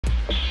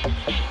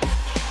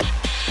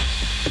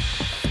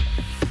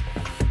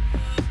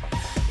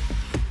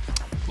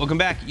Welcome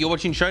back. You're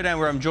watching Showdown,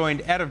 where I'm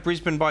joined out of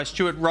Brisbane by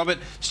Stuart Robert.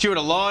 Stuart,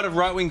 a lot of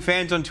right-wing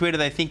fans on Twitter,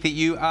 they think that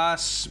you are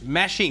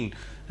smashing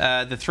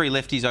the three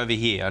lefties over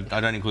here.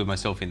 I don't include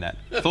myself in that.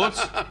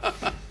 Thoughts?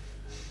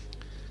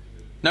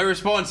 No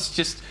response,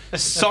 just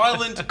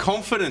silent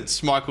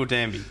confidence, Michael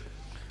Danby.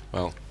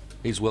 Well,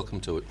 he's welcome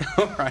to it.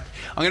 All right.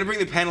 I'm going to bring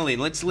the panel in.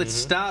 Let's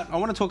start. I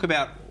want to talk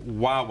about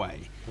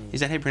Huawei.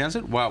 Is that how you pronounce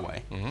it?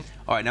 Huawei.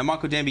 All right. Now,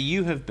 Michael Danby,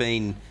 you have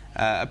been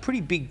a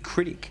pretty big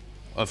critic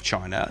of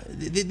China.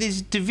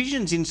 There's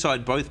divisions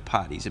inside both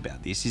parties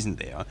about this, isn't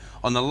there?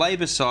 On the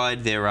Labor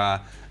side, there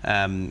are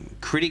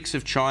critics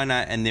of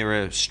China and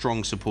there are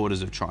strong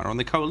supporters of China. On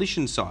the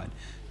coalition side,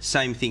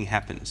 same thing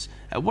happens.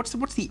 What's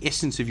the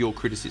essence of your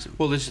criticism?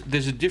 Well,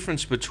 there's a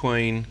difference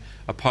between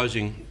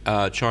opposing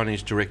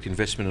Chinese direct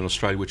investment in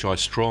Australia, which I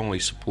strongly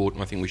support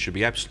and I think we should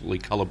be absolutely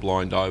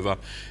colourblind over,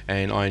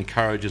 and I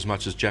encourage as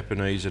much as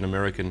Japanese and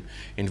American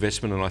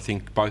investment, and I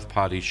think both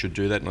parties should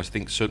do that, and I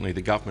think certainly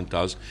the government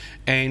does,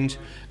 and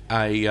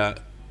an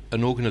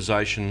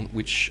organisation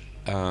which,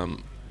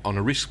 on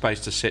a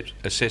risk-based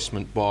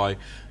assessment by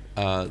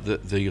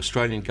the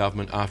Australian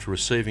government, after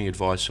receiving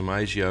advice from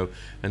ASIO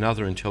and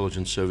other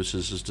intelligence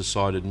services, has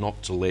decided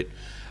not to let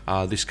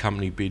this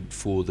company bid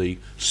for the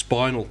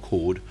spinal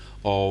cord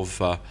of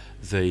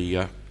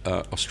the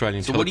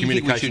Australian telecommunications system. So what do you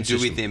think we should do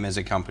with them as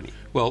a company?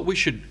 Well, we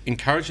should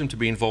encourage them to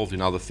be involved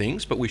in other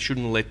things, but we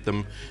shouldn't let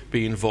them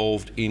be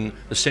involved in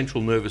the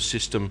central nervous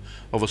system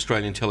of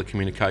Australian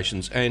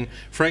telecommunications. And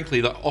frankly,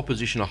 the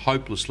opposition are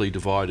hopelessly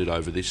divided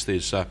over this.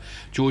 There's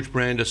George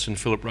Brandis and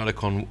Philip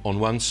Ruddock on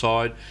one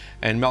side,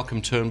 and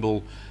Malcolm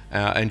Turnbull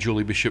and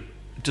Julie Bishop,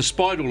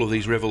 despite all of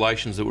these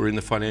revelations that were in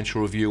the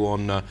Financial Review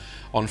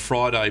on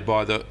Friday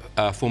by the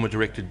former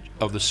director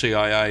of the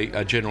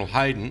CIA, General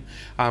Hayden,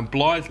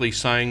 blithely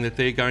saying that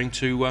they're going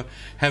to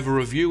have a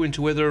review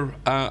into whether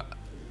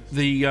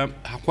the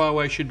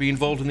Huawei should be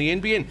involved in the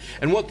NBN.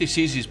 And what this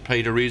is,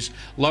 Peter, is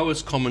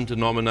lowest common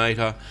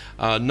denominator,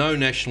 no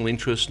national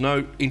interest,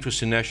 no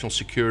interest in national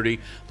security,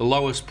 the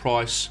lowest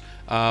price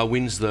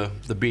wins the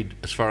bid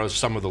as far as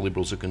some of the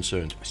Liberals are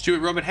concerned. Stuart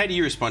Robert, how do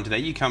you respond to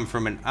that? You come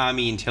from an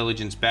army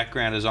intelligence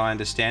background, as I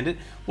understand it.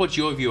 What's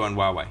your view on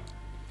Huawei?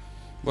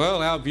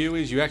 Well, our view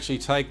is you actually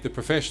take the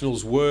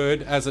professional's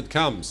word as it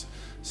comes.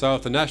 So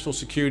if the National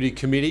Security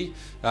Committee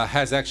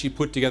has actually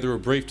put together a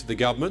brief to the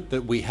government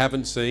that we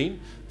haven't seen,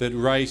 that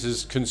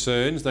raises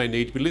concerns, they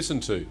need to be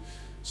listened to.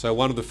 So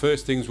one of the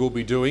first things we'll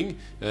be doing,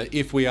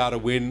 if we are to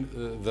win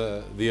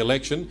the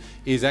election,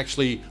 is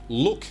actually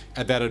look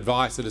at that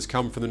advice that has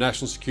come from the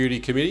National Security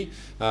Committee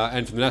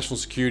and from the national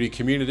security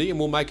community, and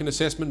we'll make an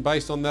assessment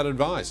based on that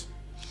advice.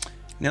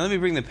 Now let me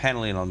bring the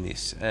panel in on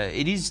this.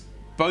 It is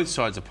both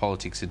sides of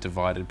politics are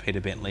divided,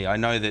 Peter Bentley. I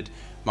know that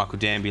Michael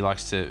Danby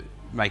likes to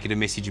make it a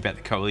message about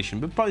the coalition,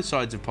 but both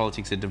sides of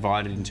politics are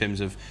divided in terms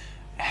of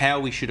how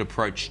we should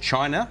approach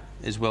China,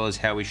 as well as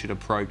how we should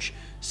approach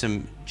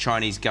some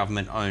Chinese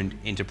government-owned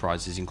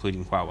enterprises,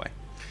 including Huawei.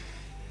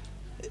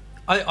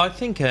 I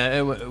think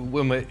if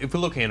we're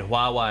looking at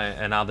Huawei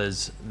and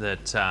others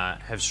that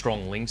have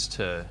strong links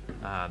to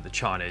the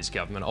Chinese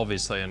government,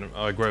 obviously, and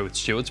I agree with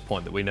Stuart's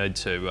point that we need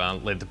to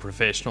let the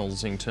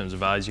professionals in terms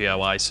of ASIO,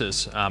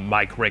 ASIS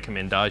make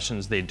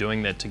recommendations. They're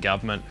doing that to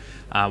government.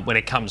 When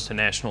it comes to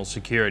national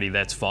security,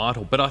 that's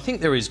vital. But I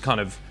think there is kind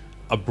of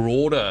a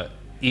broader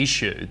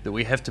issue that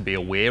we have to be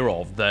aware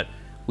of, that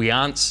we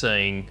aren't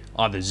seeing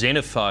either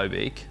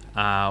xenophobic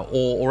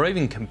or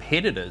even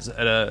competitors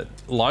at a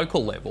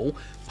local level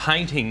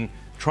trying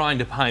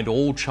to paint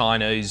all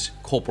Chinese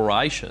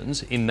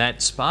corporations in that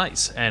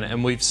space.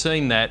 And we've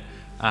seen that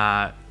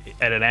at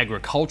an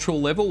agricultural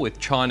level, with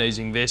Chinese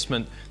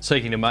investment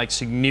seeking to make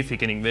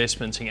significant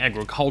investments in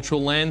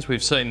agricultural lands.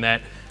 We've seen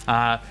that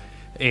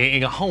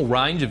in a whole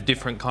range of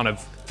different kind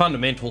of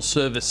fundamental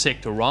service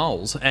sector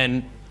roles.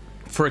 And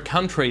for a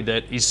country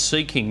that is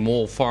seeking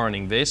more foreign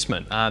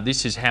investment,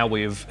 this is how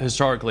we have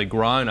historically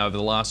grown over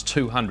the last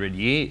 200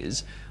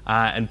 years,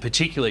 and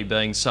particularly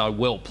being so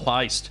well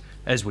placed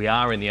as we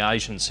are in the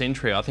Asian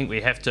century, I think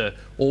we have to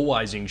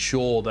always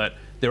ensure that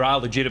there are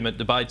legitimate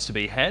debates to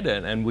be had,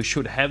 and we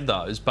should have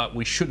those, but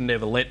we shouldn't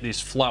ever let this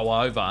flow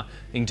over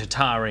into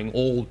tarring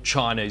all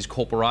Chinese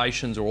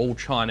corporations or all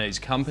Chinese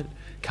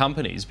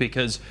companies,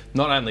 because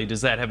not only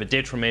does that have a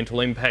detrimental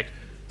impact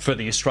for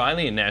the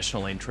Australian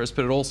national interest,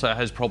 but it also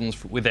has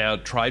problems with our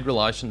trade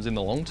relations in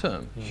the long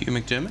term. Hugh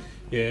McDermott?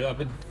 Yeah,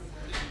 but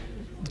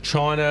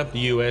China, the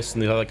US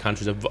and the other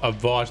countries are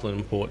vital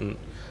and important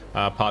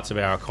parts of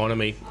our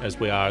economy, as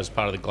we are as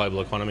part of the global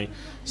economy.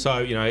 So,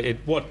 you know,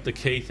 what the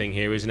key thing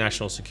here is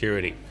national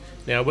security.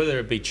 Now, whether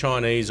it be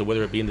Chinese or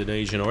whether it be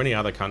Indonesian or any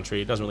other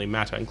country, it doesn't really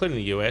matter, including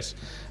the US.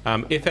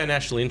 If our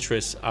national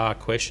interests are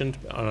questioned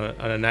on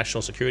a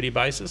national security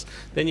basis,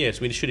 then yes,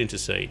 we should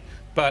intercede.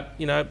 But,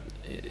 you know,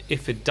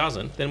 if it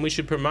doesn't, then we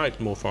should promote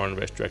more foreign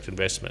direct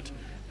investment.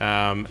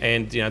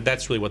 And you know,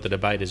 that's really what the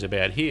debate is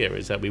about here,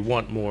 is that we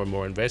want more and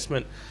more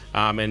investment,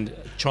 and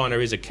China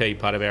is a key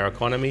part of our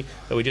economy,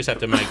 but we just have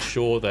to make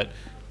sure that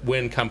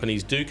when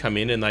companies do come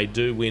in and they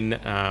do win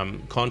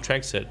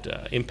contracts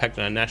that impact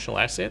on our national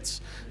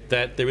assets,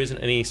 that there isn't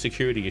any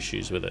security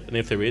issues with it. And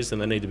if there is, then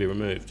they need to be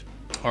removed.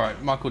 All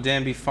right, Michael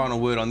Danby, final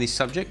word on this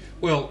subject.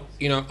 Well,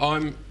 you know,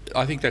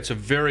 I think that's a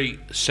very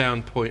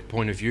sound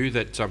point of view,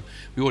 that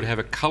we ought to have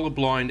a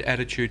colourblind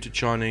attitude to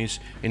Chinese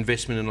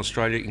investment in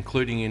Australia,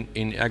 including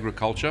in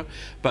agriculture.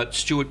 But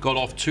Stuart got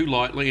off too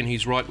lightly, and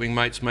his right-wing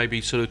mates may be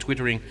sort of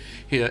twittering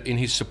here in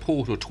his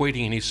support or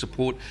tweeting in his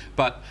support.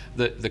 But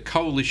the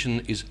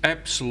coalition is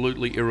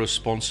absolutely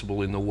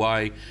irresponsible in the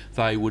way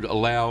they would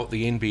allow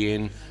the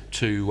NBN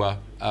to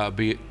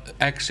be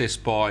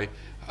accessed by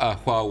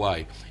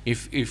Huawei.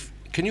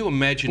 Can you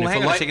imagine? Well, if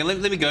hang on a second.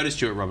 Let me go to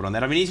Stuart Robert on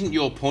that. I mean, isn't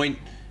your point,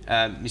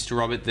 Mr.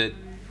 Robert,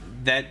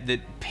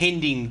 that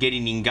pending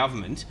getting in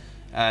government,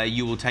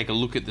 you will take a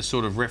look at the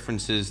sort of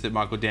references that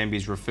Michael Danby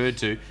has referred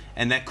to,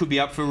 and that could be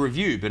up for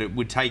review, but it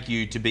would take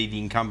you to be the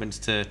incumbents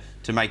to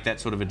make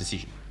that sort of a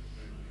decision?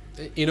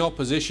 In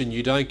opposition,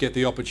 you don't get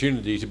the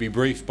opportunity to be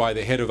briefed by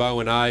the head of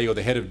O&A or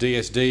the head of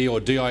DSD or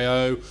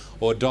DIO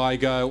or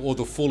DIGO or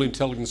the full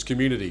intelligence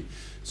community.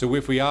 So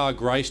if we are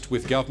graced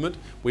with government,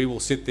 we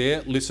will sit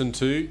there, listen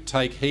to,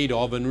 take heed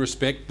of and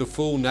respect the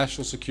full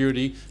national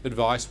security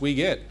advice we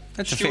get.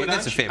 That's a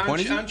fair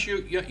point, isn't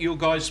it? Aren't your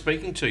guys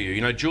speaking to you?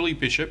 You know, Julie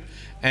Bishop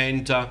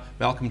and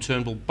Malcolm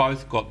Turnbull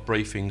both got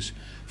briefings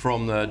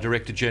from the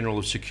Director General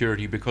of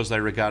Security because they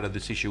regarded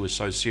this issue as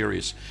so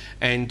serious.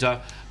 And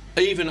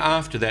even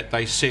after that,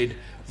 they said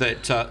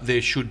that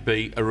there should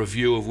be a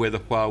review of whether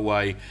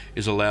Huawei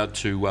is allowed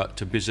to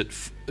bid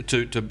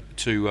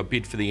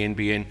for the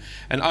NBN.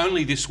 And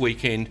only this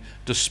weekend,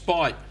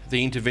 despite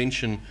the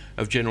intervention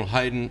of General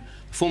Hayden,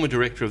 former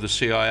director of the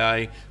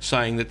CIA,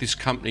 saying that this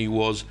company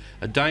was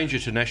a danger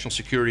to national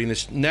security in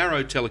this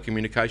narrow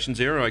telecommunications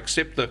area. I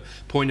accept the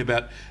point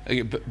about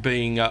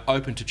being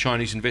open to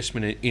Chinese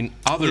investment in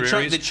other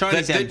areas. The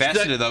Chinese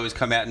ambassador, though, has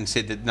come out and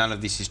said that none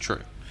of this is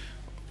true.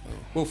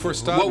 Well, for a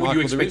start, what would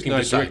you expect him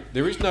to say?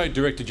 There is no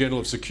Director General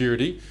of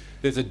Security.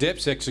 There's a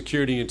DepSec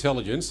Security and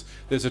Intelligence.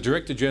 There's a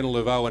Director General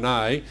of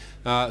O&A.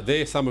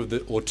 They're some of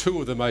the, or two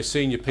of the most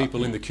senior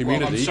people in the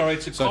community. Well, I'm sorry,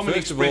 it's a common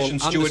expression,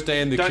 Stuart.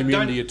 Understand the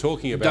community you're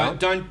talking about.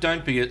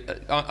 Don't be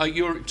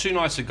you're too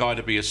nice a guy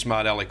to be a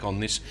smart aleck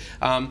on this.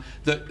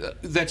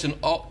 That's a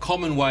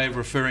common way of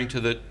referring to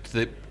the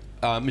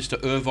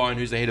Mr. Irvine,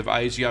 who's the head of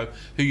ASIO,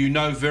 who you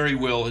know very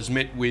well has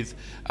met with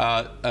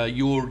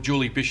your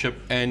Julie Bishop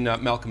and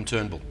Malcolm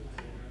Turnbull.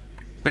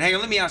 But hang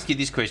on, let me ask you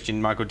this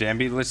question, Michael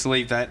Danby. Let's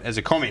leave that as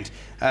a comment.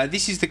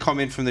 This is the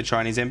comment from the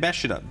Chinese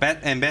ambassador.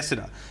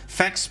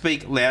 Facts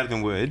speak louder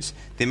than words.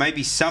 There may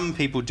be some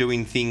people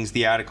doing things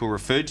the article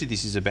referred to.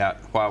 This is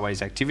about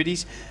Huawei's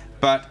activities.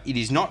 But it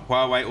is not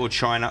Huawei or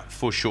China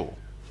for sure.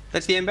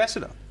 That's the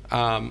ambassador.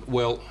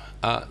 Huawei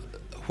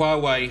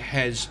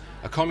has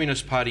a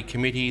Communist Party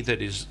committee that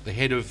is the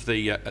head of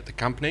the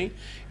company.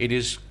 It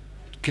is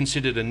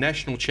considered a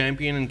national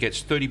champion and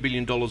gets $30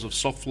 billion of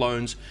soft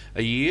loans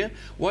a year.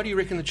 Why do you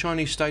reckon the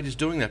Chinese state is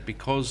doing that?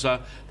 Because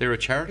they're a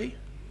charity?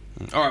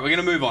 All right, we're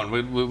going to move on.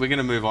 We're going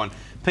to move on.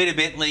 Peter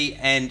Bentley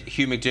and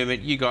Hugh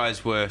McDermott, you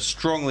guys were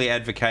strongly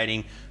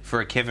advocating for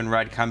a Kevin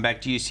Rudd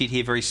comeback. Do you sit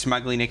here very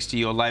smugly next to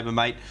your Labor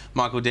mate,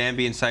 Michael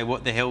Danby, and say,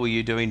 what the hell were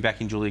you doing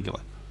back in Julia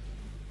Gillard?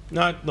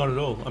 No, not at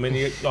all. I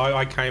mean,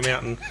 I came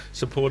out and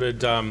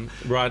supported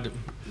Rudd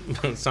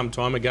some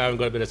time ago and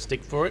got a bit of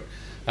stick for it,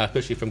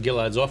 especially from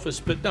Gillard's office.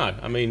 But no,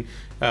 I mean,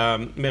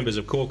 members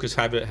of caucus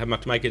have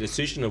to make a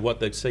decision of what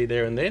they'd see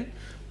there and then.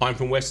 I'm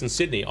from Western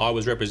Sydney. I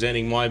was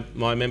representing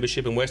my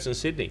membership in Western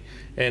Sydney.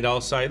 And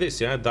I'll say this,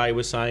 you know, they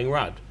were saying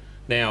Rudd.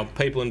 Now,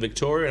 people in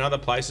Victoria and other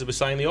places were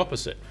saying the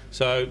opposite.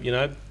 So, you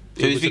know...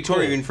 So is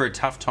Victoria in for a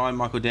tough time,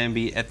 Michael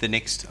Danby, at the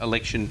next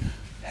election,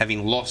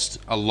 having lost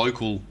a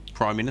local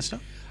Prime Minister?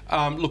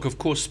 Look, of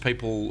course,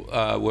 people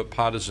were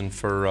partisan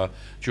for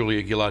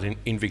Julia Gillard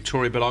in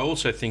Victoria, but I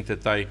also think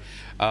that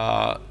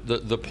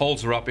the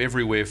polls are up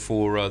everywhere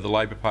for the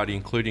Labor Party,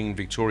 including in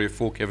Victoria,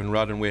 for Kevin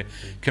Rudd, and we're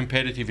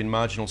competitive in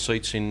marginal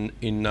seats in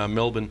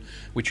Melbourne,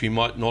 which we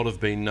might not have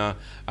been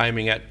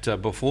aiming at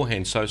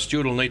beforehand. So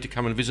Stuart will need to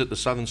come and visit the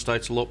southern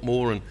states a lot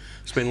more and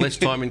spend less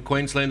time in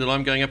Queensland, and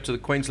I'm going up to the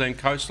Queensland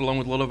coast along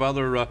with a lot of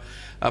other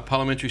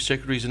parliamentary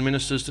secretaries and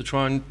ministers to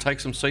try and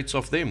take some seats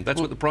off them. That's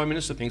what the Prime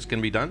Minister thinks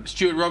can be done.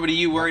 Stuart, Robert, are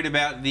you worried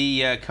about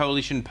the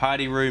coalition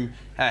party room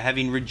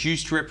having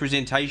reduced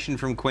representation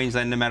from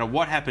Queensland no matter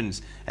what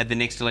happens at the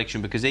next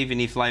election? Because even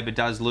if Labor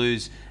does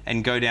lose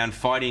and go down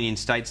fighting in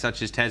states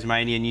such as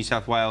Tasmania, New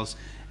South Wales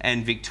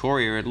and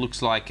Victoria, it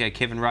looks like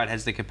Kevin Rudd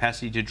has the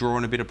capacity to draw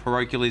on a bit of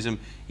parochialism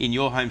in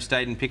your home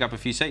state and pick up a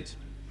few seats.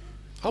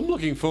 I'm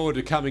looking forward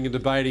to coming and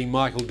debating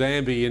Michael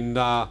Danby in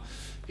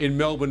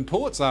Melbourne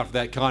Ports after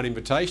that kind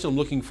invitation. I'm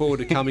looking forward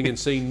to coming and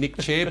seeing Nick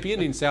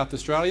Champion in South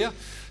Australia.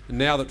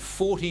 Now that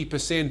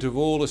 40% of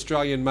all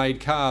Australian-made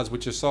cars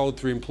which are sold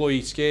through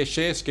employee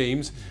share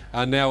schemes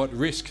are now at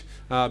risk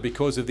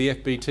because of the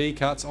FBT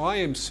cuts. I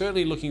am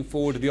certainly looking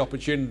forward to the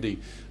opportunity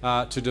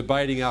to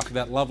debating after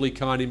that lovely,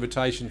 kind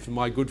invitation from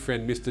my good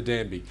friend Mr.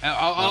 Danby.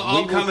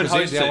 I'll come and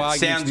host it.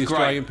 Sounds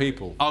Australian great.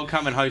 People. I'll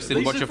come and host it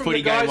and watch a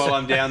footy game while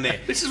I'm down there.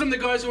 This is from the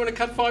guys who want to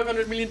cut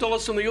 $500 million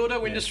from the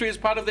auto industry as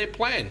part of their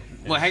plan.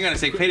 Well, hang on a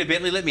sec. Peter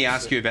Bentley, let me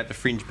ask you about the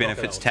fringe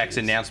benefits tax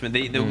announcement.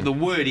 The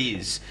word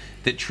is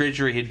that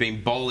Treasury had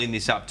been bowling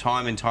this up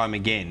time and time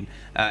again,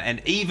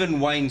 and even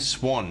Wayne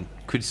Swan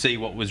could see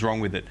what was wrong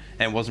with it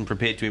and wasn't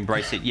prepared to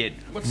embrace it yet.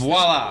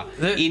 Voila!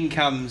 In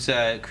comes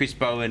Chris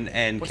Bowen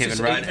and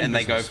Kevin Rudd, and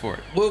they go for it.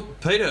 Well,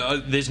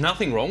 Peter, there's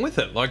nothing wrong with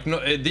it. Like,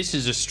 this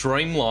is a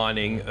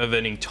streamlining of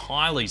an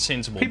entirely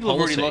sensible People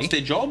policy. have already lost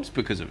their jobs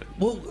because of it.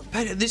 Well,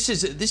 Peter, this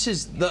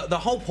is the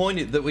whole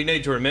point that we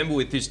need to remember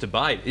with this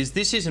debate is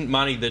this isn't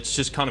money that's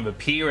just kind of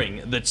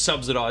appearing that's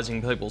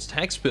subsidising people's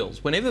tax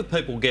bills. Whenever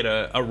people get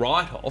a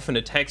write-off and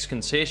a tax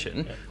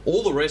concession,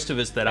 all the rest of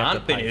us that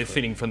aren't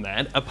benefiting from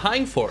that are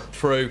paying for it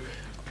through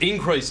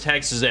increased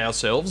taxes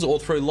ourselves or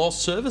through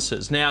lost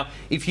services. Now,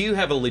 if you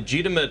have a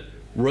legitimate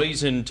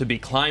reason to be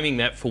claiming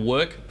that for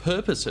work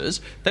purposes,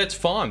 that's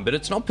fine, but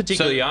it's not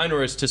particularly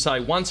onerous to say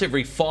once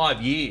every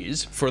 5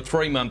 years for a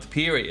 3-month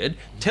period,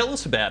 tell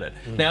us about it.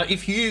 Now,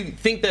 if you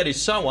think that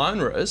is so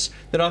onerous,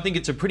 then I think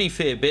it's a pretty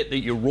fair bet that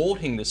you're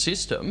rorting the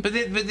system. But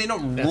they're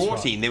not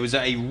rorting. Right. There was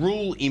a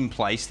rule in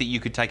place that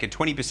you could take a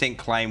 20%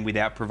 claim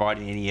without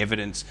providing any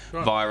evidence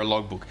via a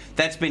logbook.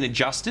 That's been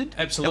adjusted.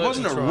 Absolutely. It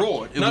wasn't a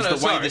rort. It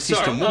was the way the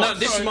system was. No,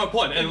 this is my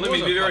point, and let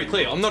me be very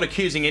clear. I'm not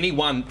accusing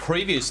anyone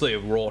previously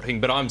of rorting,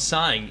 but I'm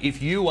saying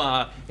if you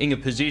are in a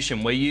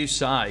position where you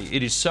say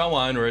it is so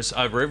onerous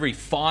over every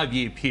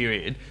 5-year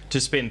period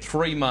to spend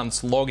 3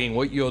 months logging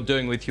what you're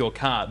doing with your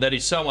car, that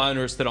is so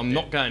onerous that I'm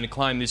not going to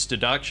claim this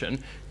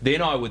deduction,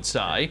 then I would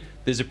say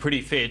there's a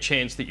pretty fair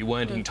chance that you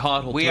weren't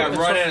entitled to it. We are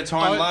right out of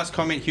time. Last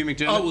comment, Hugh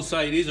McDermott. I will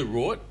say it is a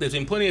rort. There's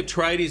been plenty of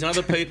tradies and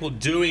other people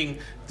doing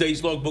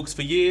these logbooks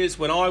for years.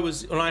 When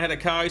I had a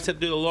car, I used to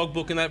have to do the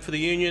logbook and that for the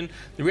union.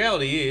 The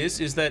reality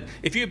is that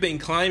if you've been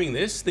claiming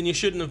this, then you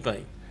shouldn't have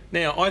been.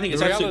 Now, I think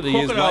it's absolute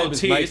crocodile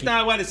tears.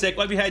 No, wait a sec.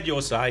 Have you had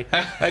your say?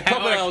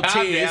 Crocodile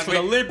tears for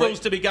the Liberals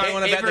to be going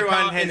on about the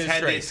car industry. Everyone has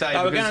had their say.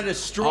 They were going to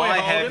destroy I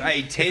have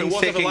a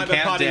 10-second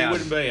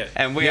countdown,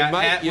 and we are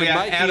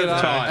out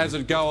of time. As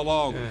it go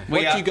along.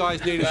 What you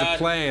guys need is a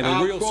plan,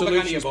 a real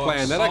solutions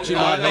plan. That actually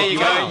might help. There you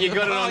go. You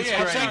got it on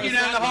screen. Take you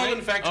down the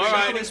Holden factory. All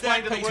right,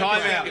 explain to the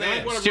time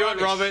out. Stuart,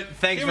 Robert,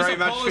 thanks very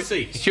much.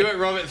 Stuart,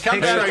 Robert,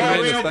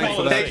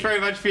 thanks very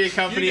much for your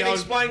company. We're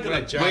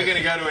going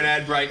to go to an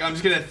ad break. I'm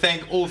just going to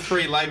thank all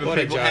 3 Labor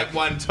people at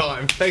one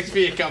time. Thanks for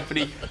your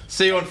company.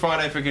 See you on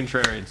Friday for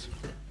Contrarians.